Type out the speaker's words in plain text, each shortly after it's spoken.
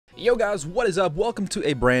Yo guys, what is up? Welcome to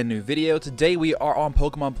a brand new video. Today we are on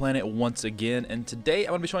Pokemon Planet once again, and today I'm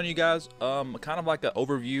going to be showing you guys kind of like an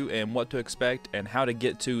overview and what to expect and how to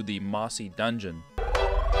get to the Mossy Dungeon.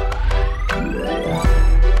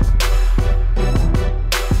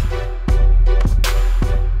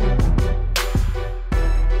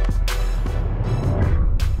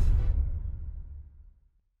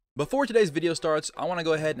 Before today's video starts, I want to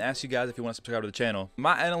go ahead and ask you guys if you want to subscribe to the channel.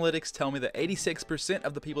 My analytics tell me that 86%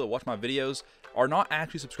 of the people that watch my videos are not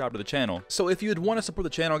actually subscribed to the channel. So if you'd want to support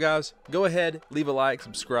the channel, guys, go ahead, leave a like,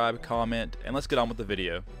 subscribe, comment, and let's get on with the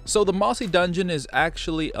video. So the Mossy Dungeon is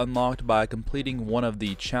actually unlocked by completing one of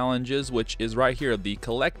the challenges, which is right here, the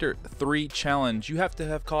Collector 3 challenge. You have to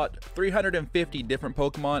have caught 350 different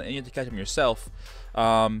Pokemon and you have to catch them yourself.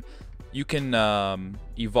 You can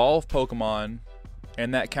evolve Pokemon,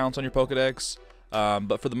 and that counts on your Pokedex,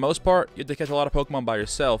 but for the most part you have to catch a lot of Pokemon by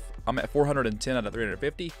yourself. I'm at 410 out of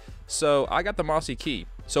 350, so I got the Mossy Key.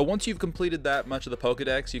 So once you've completed that much of the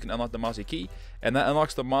Pokedex, you can unlock the Mossy Key, and that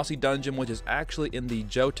unlocks the Mossy Dungeon, which is actually in the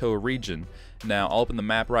Johto region. Now I'll open the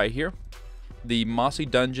map right here. The Mossy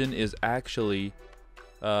Dungeon is actually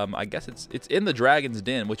I guess it's in the Dragon's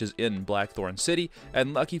Den, which is in Blackthorn City,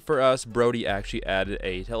 and lucky for us, Brody actually added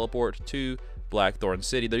a teleport to Blackthorn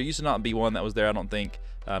City. There used to not be one that was there, I don't think,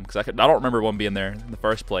 because I don't remember one being there in the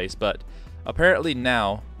first place, but apparently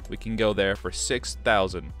now we can go there for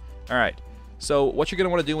 6,000. Alright, so what you're going to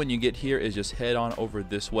want to do when you get here is just head on over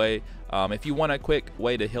this way. If you want a quick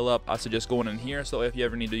way to heal up, I suggest going in here, so if you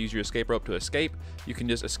ever need to use your escape rope to escape, you can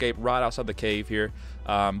just escape right outside the cave here.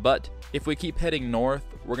 But if we keep heading north,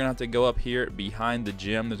 we're going to have to go up here behind the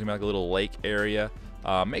gym. There's going to be like a little lake area.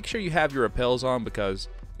 Make sure you have your rappels on because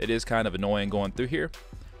it is kind of annoying going through here.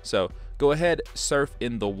 So go ahead, surf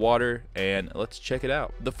in the water, and let's check it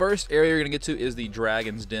out. The first area you're gonna get to is the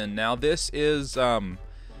Dragon's Den. Now this is a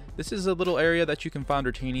little area that you can find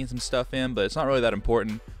Dratini and some stuff in, but it's not really that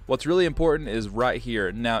important. What's really important is right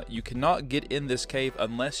here. Now you cannot get in this cave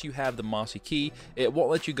unless you have the Mossy Key. It won't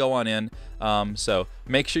let you go on in, so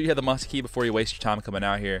make sure you have the Mossy Key before you waste your time coming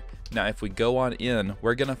out here. Now if we go on in,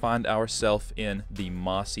 we're gonna find ourselves in the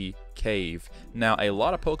Mossy Cave. Now a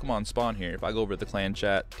lot of Pokemon spawn here. If I go over to the clan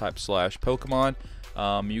chat, type /Pokemon,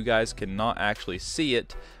 you guys cannot actually see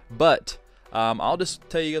it, but I'll just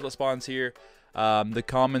tell you guys what spawns here. The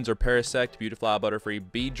commons are Parasect, Beautifly, Butterfree,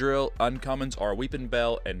 Beedrill. Uncommons are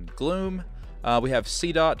Weepinbell and Gloom. We have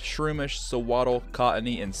Seedot, Shroomish, Sawaddle,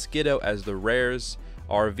 Cottony, and Skiddo as the rares.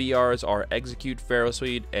 Our VRs are Execute,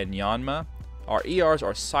 Ferroseed, and Yanma. Our ERs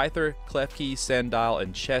are Scyther, Klefki, Sandile,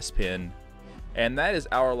 and Chespin. And that is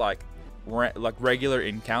our like regular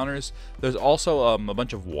encounters. There's also a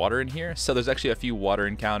bunch of water in here, so there's actually a few water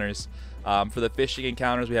encounters. For the fishing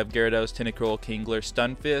encounters, we have Gyarados, Tentacruel, Kingler,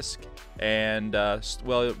 Stunfisk, and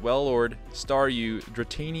Wailord, Staryu,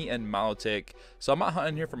 Dratini, and Milotic. So I'm not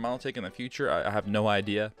hunting here for Milotic in the future. I have no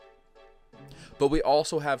idea. But we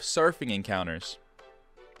also have surfing encounters.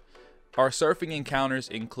 Our surfing encounters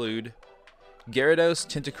include Gyarados,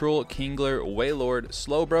 Tentacruel, Kingler, Wailord,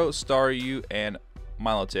 Slowbro, Staryu, and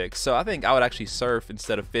Milotic. So I think I would actually surf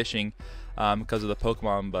instead of fishing because of the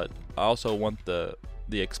Pokemon, but I also want the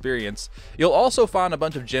experience. You'll also find a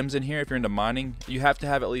bunch of gems in here if you're into mining. You have to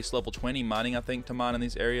have at least level 20 mining, I think, to mine in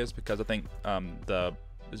these areas, because I think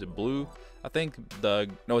is it blue? I think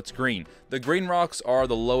no, it's green. The green rocks are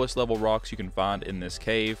the lowest level rocks you can find in this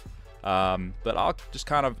cave. But I'll just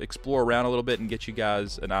kind of explore around a little bit and get you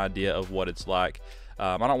guys an idea of what it's like.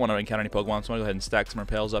 I don't want to encounter any Pokemon, so I'm going to go ahead and stack some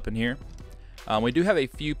repels up in here. We do have a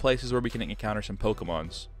few places where we can encounter some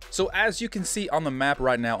Pokemons. So as you can see on the map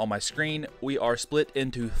right now on my screen, we are split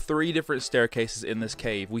into 3 different staircases in this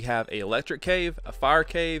cave. We have an electric cave, a fire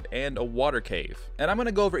cave, and a water cave. And I'm going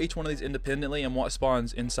to go over each one of these independently and what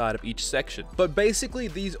spawns inside of each section. But basically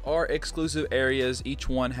these are exclusive areas. Each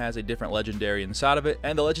one has a different legendary inside of it.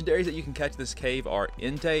 And the legendaries that you can catch in this cave are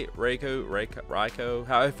Entei, Raikou,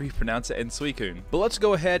 however you pronounce it, and Suicune. But let's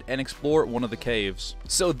go ahead and explore one of the caves.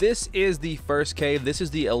 So this is the first cave. This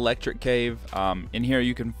is the electric cave. In here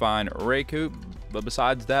you can find Raikou, but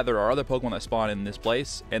besides that there are other Pokemon that spawn in this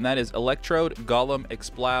place, and that is Electrode, Golem,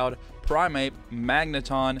 Exploud, Primeape,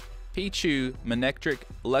 Magneton, Pichu, Manectric,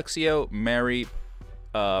 Luxio, Mareep,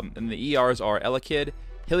 and the ERs are Elekid,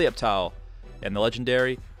 Helioptile, and the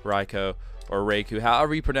legendary Raikou or Raikou,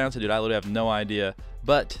 however you pronounce it, dude. I literally have no idea.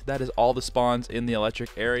 But that is all the spawns in the electric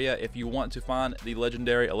area. If you want to find the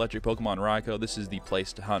legendary electric Pokemon Raikou, this is the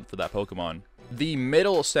place to hunt for that Pokemon. The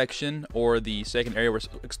middle section, or the second area we're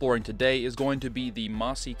exploring today, is going to be the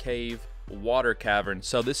Mossy Cave water cavern.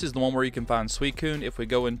 So this is the one where you can find Suicune. If we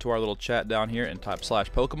go into our little chat down here and type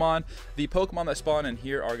 /Pokemon, the Pokemon that spawn in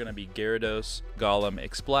here are going to be Gyarados, Golem,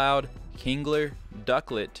 Exploud, Kingler,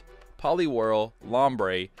 Ducklet, Poliwhirl,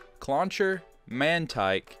 Lombre, Clauncher,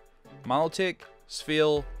 Mantike, Milotic,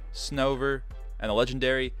 Spheal, Snover, and the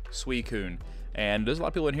legendary Suicune. And there's a lot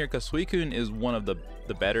of people in here because Suicune is one of the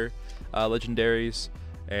better legendaries,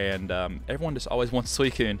 and everyone just always wants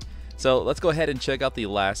Suicune. So let's go ahead and check out the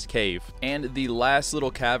last cave. And the last little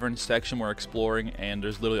cavern section we're exploring, and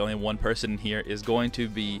there's literally only one person in here, is going to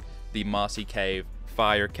be the Mossy Cave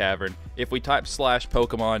Fire Cavern. If we type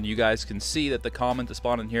 /Pokemon, you guys can see that the commons that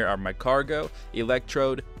spawn in here are Magcargo,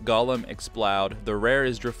 Electrode, Golem, Exploud. The rare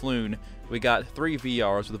is Drifloon. We got 3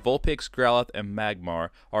 VRs with Vulpix, Growlithe, and Magmar.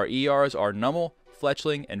 Our ERs are Numel,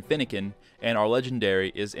 Fletchling, and Finnegan, and our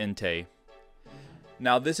legendary is Entei.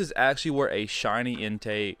 Now this is actually where a shiny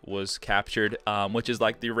Entei was captured, which is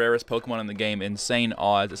like the rarest Pokemon in the game. Insane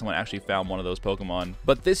odds that someone actually found one of those Pokemon.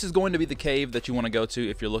 But this is going to be the cave that you want to go to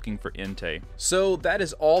if you're looking for Entei. So that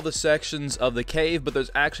is all the sections of the cave, but there's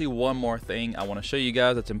actually one more thing I want to show you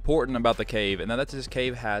guys that's important about the cave, and that's this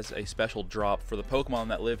cave has a special drop for the Pokemon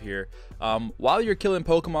that live here. While you're killing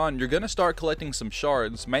Pokemon, you're going to start collecting some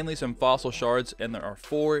shards, mainly some fossil shards, and there are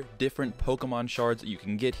 4 different Pokemon shards that you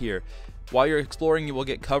can get here. While you're exploring, you will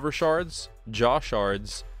get cover shards, jaw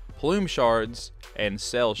shards, plume shards, and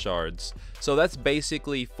cell shards. So that's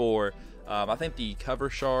basically for, I think the cover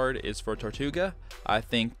shard is for Tortuga. I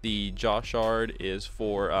think the jaw shard is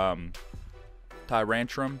for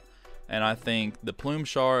Tyrantrum. And I think the plume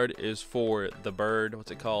shard is for the bird.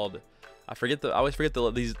 What's it called? I always forget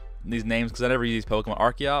these names because I never use these Pokemon.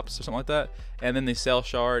 Archeops or something like that. And then the cell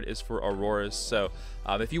shard is for Auroras. So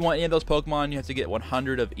if you want any of those Pokemon, you have to get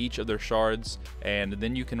 100 of each of their shards, and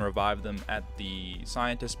then you can revive them at the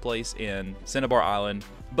scientist place in Cinnabar Island.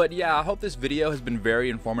 But yeah, I hope this video has been very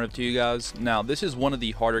informative to you guys. Now this is one of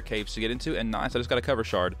the harder caves to get into, and nice, I just got a cover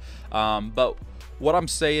shard. But what I'm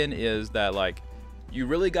saying is that, like, you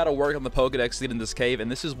really got to work on the Pokedex to get in this cave, and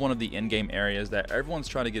this is one of the in-game areas that everyone's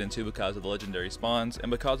trying to get into because of the legendary spawns and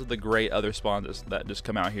because of the great other spawns that just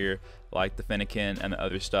come out here, like the Finnegan and the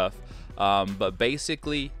other stuff. But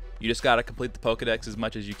basically, you just got to complete the Pokedex as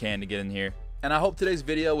much as you can to get in here. And I hope today's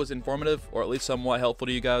video was informative, or at least somewhat helpful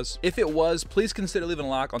to you guys. If it was, please consider leaving a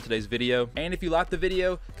like on today's video. And if you liked the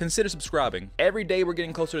video, consider subscribing. Every day we're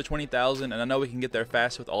getting closer to 20,000, and I know we can get there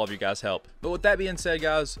fast with all of your guys' help. But with that being said,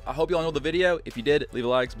 guys, I hope you all enjoyed the video. If you did, leave a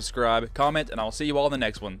like, subscribe, comment, and I'll see you all in the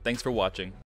next one. Thanks for watching.